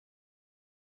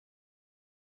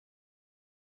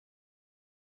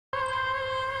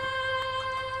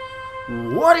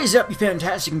What is up, you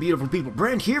fantastic and beautiful people?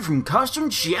 Brent here from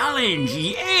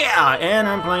CustomChallenge, yeah! And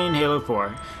I'm playing Halo 4.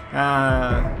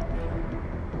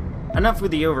 Enough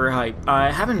with the overhype.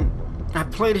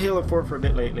 I've played Halo 4 for a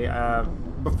bit lately.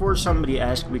 Before somebody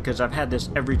asked, because I've had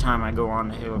this every time I go on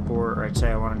to Halo 4, or I'd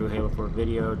say I want to do a Halo 4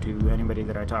 video to anybody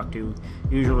that I talk to.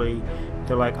 Usually,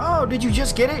 they're like, oh, did you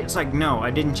just get it? It's like, no,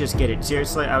 I didn't just get it.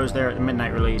 Seriously, I was there at the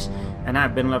midnight release, and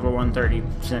I've been level 130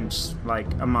 since, like,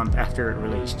 a month after it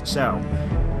released. So,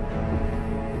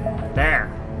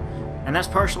 there. And that's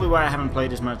partially why I haven't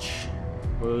played as much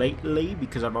lately,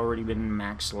 because I've already been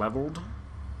max leveled.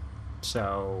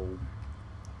 So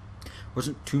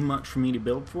wasn't too much for me to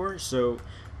build for. So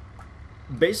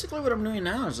basically what I'm doing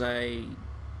now is I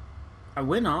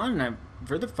went on and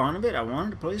for the fun of it, I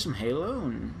wanted to play some Halo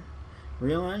and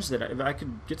realized that if I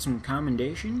could get some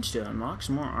commendations to unlock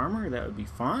some more armor, that would be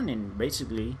fun. And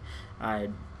basically I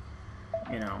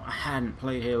hadn't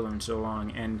played Halo in so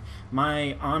long, and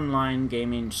my online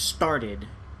gaming started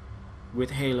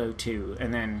with Halo 2,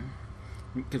 and then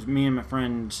because me and my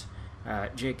friends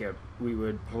Jacob, we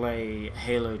would play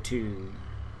Halo 2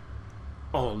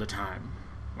 all the time,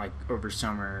 like over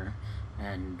summer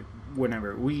and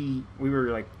whenever. We were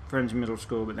like friends in middle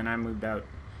school, but then I moved out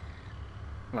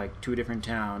like to a different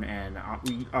town, and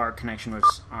our connection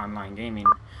was online gaming.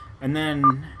 And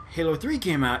then Halo 3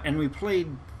 came out, and we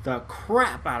played the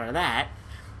crap out of that,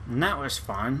 and that was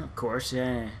fun, of course.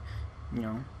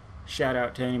 Shout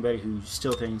out to anybody who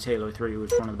still thinks Halo 3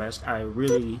 was one of the best. I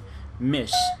really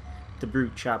miss the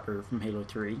Brute Chopper from Halo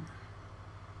 3.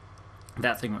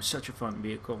 That thing was such a fun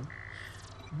vehicle.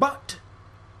 But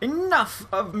enough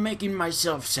of making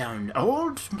myself sound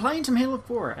old. I'm playing some Halo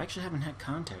 4. I actually haven't had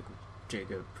contact with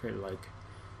Jacob for like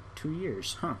 2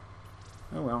 years. Huh.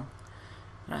 Oh well.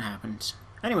 That happens.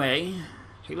 Anyway,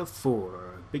 Halo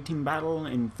 4. Big Team Battle,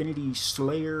 Infinity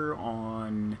Slayer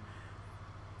on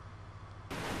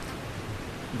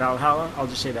Valhalla. I'll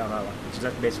just say Valhalla, because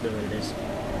that's basically what it is.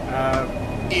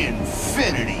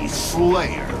 Infinity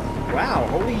Slayer. Wow,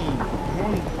 holy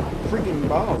freaking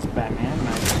balls, Batman.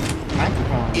 My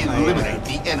microphone. Eliminate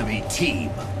the enemy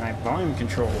team. My volume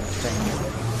control thing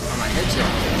on my headset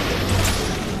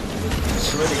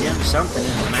slid against something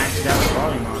and maxed out the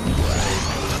volume on me.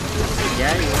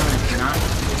 Yeah, you want to not do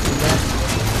that?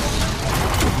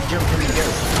 You jump in the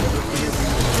ghost.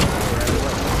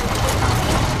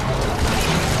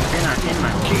 You're not in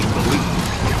my Keep the lead.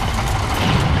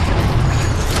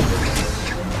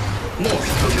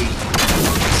 Lost the lead.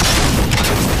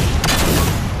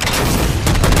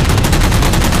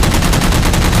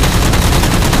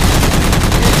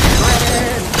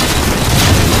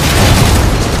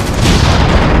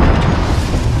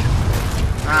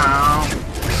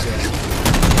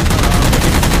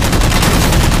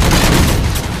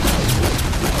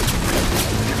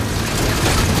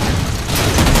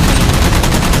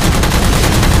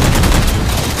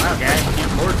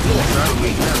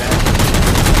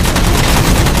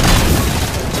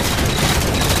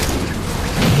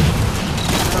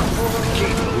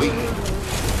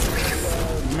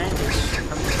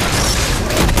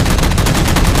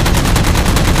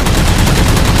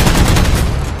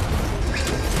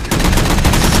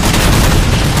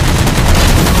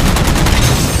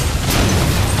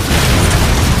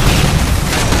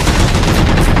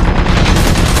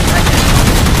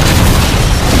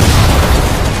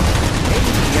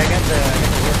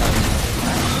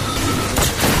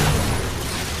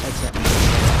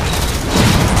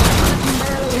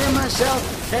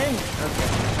 Dang! Okay.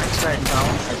 Next Titan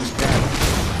column, I just grabbed it.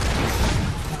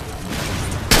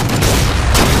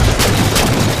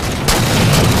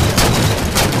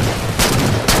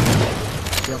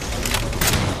 Yep.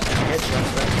 Headshots,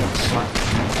 that's gonna slap.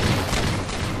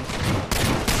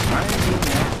 I ain't doing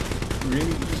that.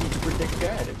 Really easy to predict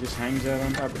that. It just hangs out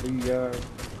on top of the,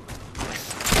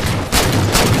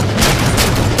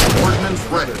 Ordnance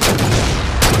ready.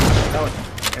 Oh,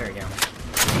 there we go.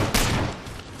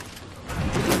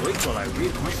 Wait till I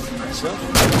reacquaint with myself.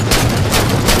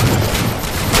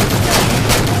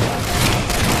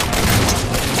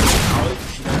 Knowledge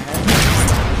should I have?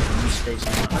 Space.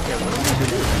 Okay, what am I going to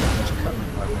do? Just cut my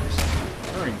partners.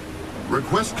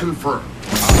 Request confirmed.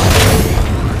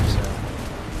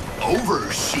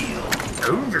 Overshield.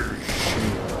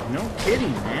 Overshield. No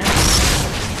kidding, man.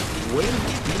 Way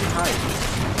too high.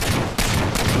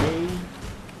 Way.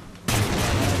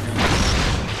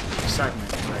 Excitement.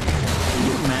 Can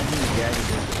you imagine the guy who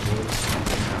does the voice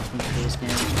announcement for this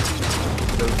game?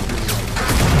 Go through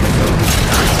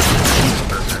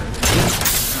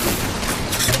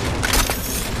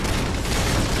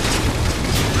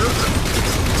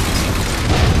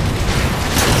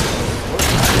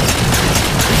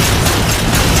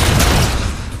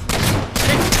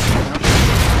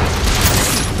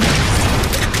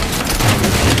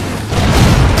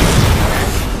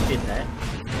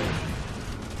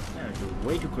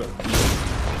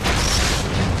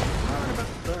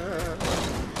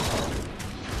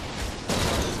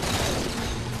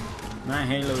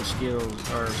Halo skills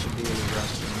are severely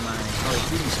rusty. My Call of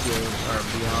Duty skills are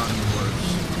beyond worse.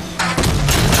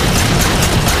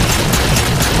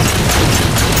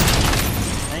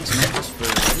 Thanks, Memphis, for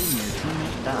letting your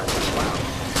teammate die. Wow.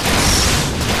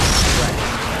 Right.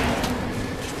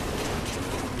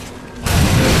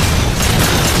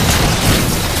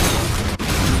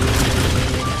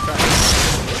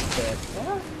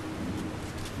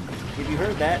 If you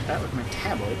heard that, that was my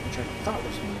tablet, which I thought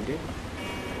was muted.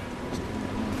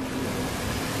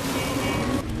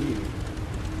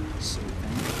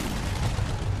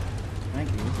 Thank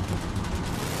you.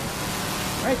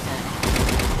 Right then.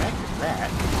 Back to that.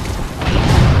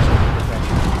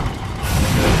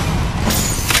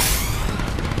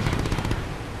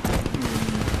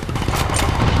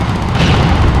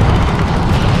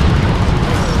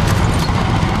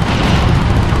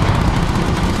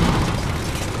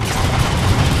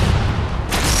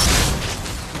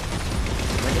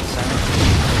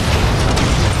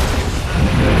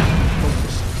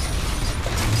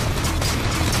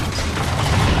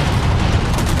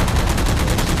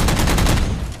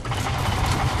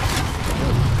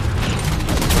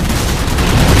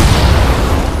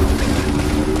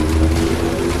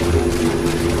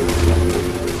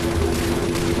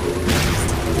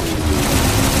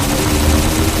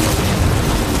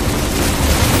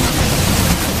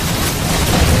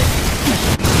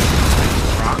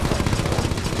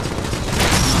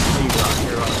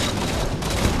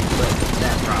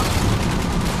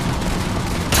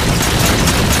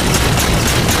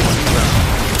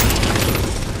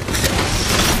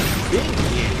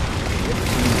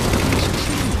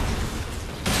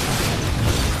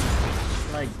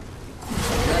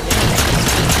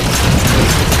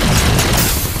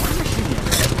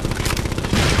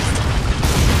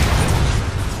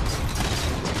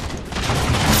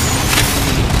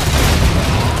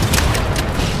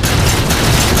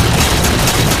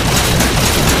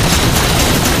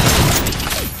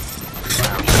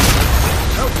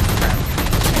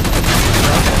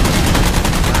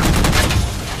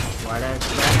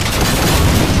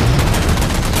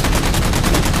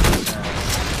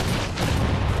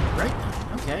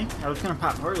 I was gonna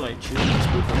pop her light shoot,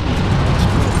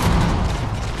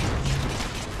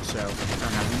 so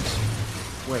that happens.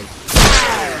 Wait.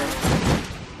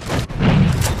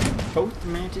 Both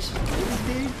mantises little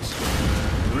dudes?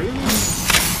 Really?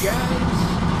 Guys?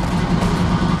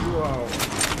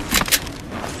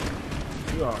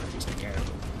 You all are just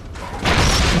terrible.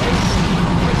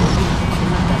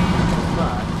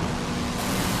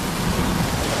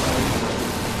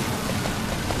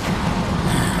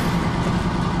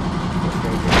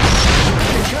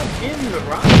 In the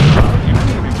rock, and I'm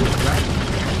going to just drag the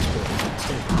transport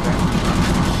instead of dragging the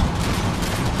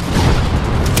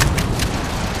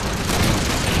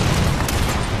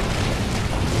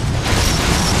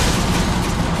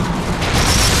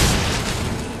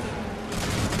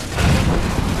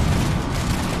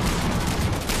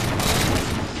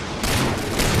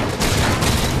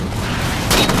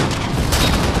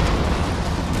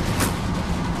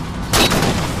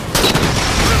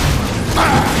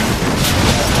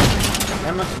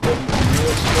that must have been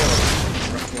real slow.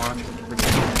 Launch was pretty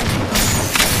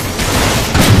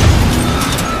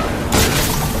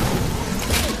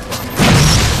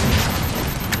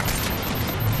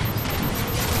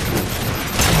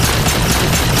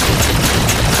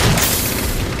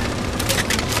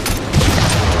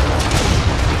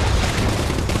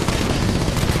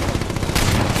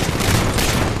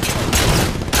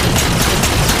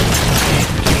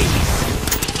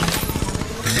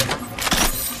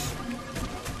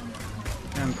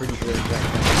I'm pretty sure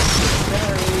exactly.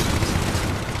 Sorry.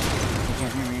 You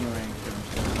can't hear me anyway.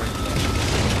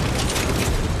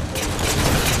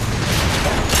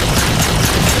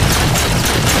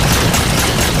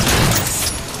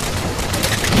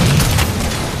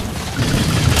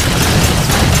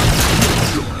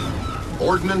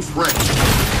 Ordnance ready.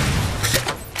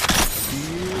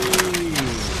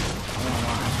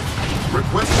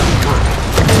 Request confirmed.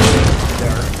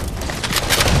 There.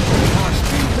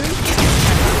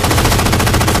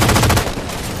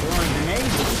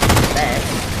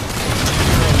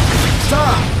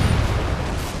 Stop!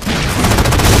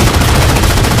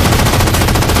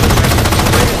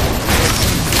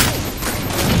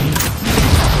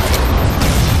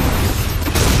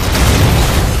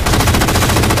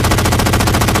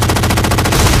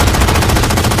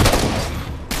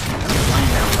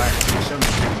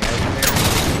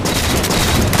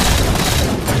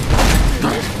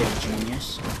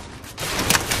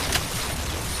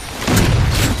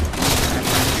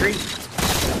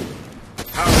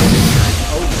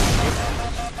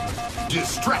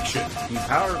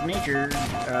 of nature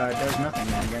does nothing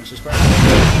against the spark.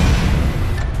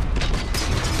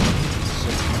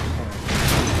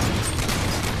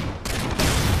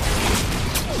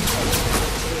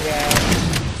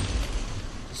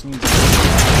 Just need to...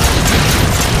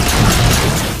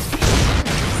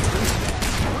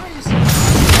 Why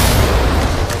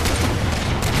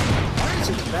is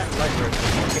it that light right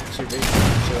now gets your vision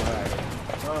so high?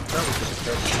 Well, probably because it's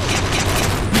dark.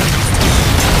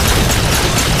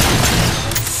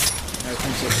 I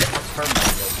think it's permanent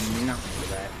does nothing for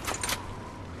that.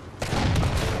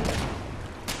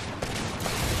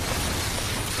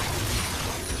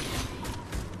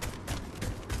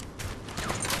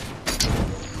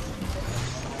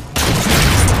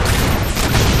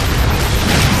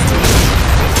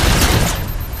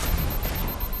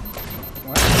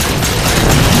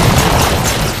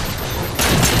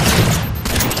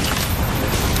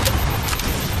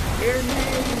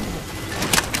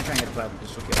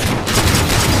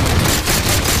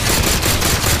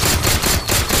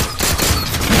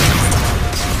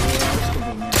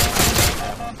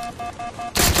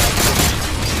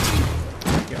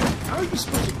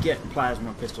 Get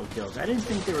plasma pistol kills. I didn't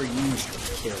think they were used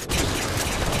for kills.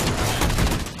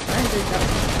 I didn't think that was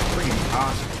freaking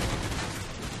possible.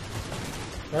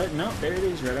 But no, there it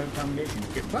is, right out of commendation.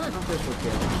 Get plasma pistol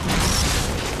kills.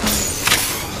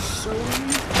 So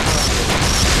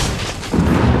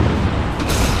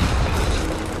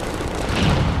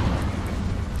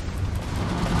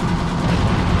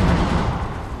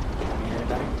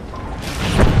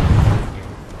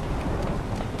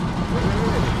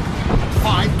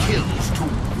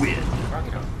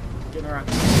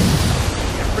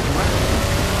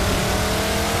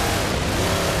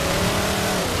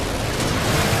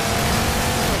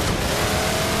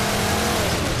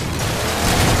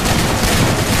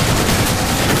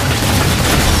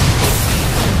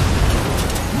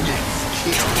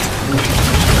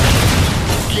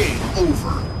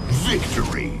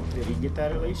victory! Did he get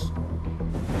that at least? Is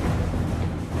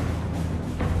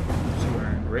he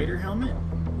wearing Raider helmet?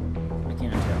 I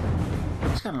can't tell.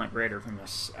 Looks kind of like Raider from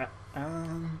this.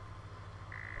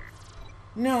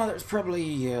 No, that's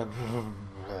probably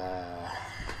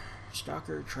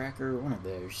Stalker, Tracker, one of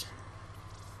those.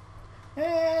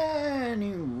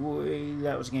 Anyway,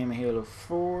 that was a game of Halo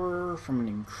 4 from an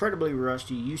incredibly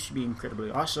rusty, used to be incredibly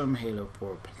awesome Halo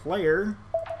 4 player.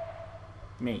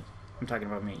 Me. I'm talking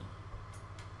about me.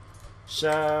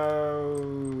 So,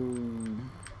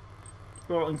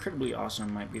 well, incredibly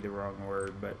awesome might be the wrong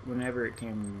word, but whenever it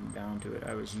came down to it,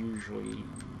 I was usually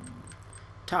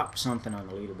top something on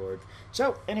the leaderboard.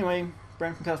 So, anyway,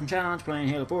 Brent from CustomChallenge playing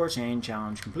Halo 4, saying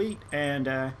challenge complete, and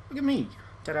look at me.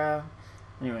 Ta-da!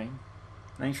 Anyway,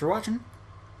 thanks for watching.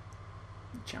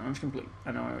 Challenge complete.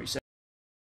 I know I always say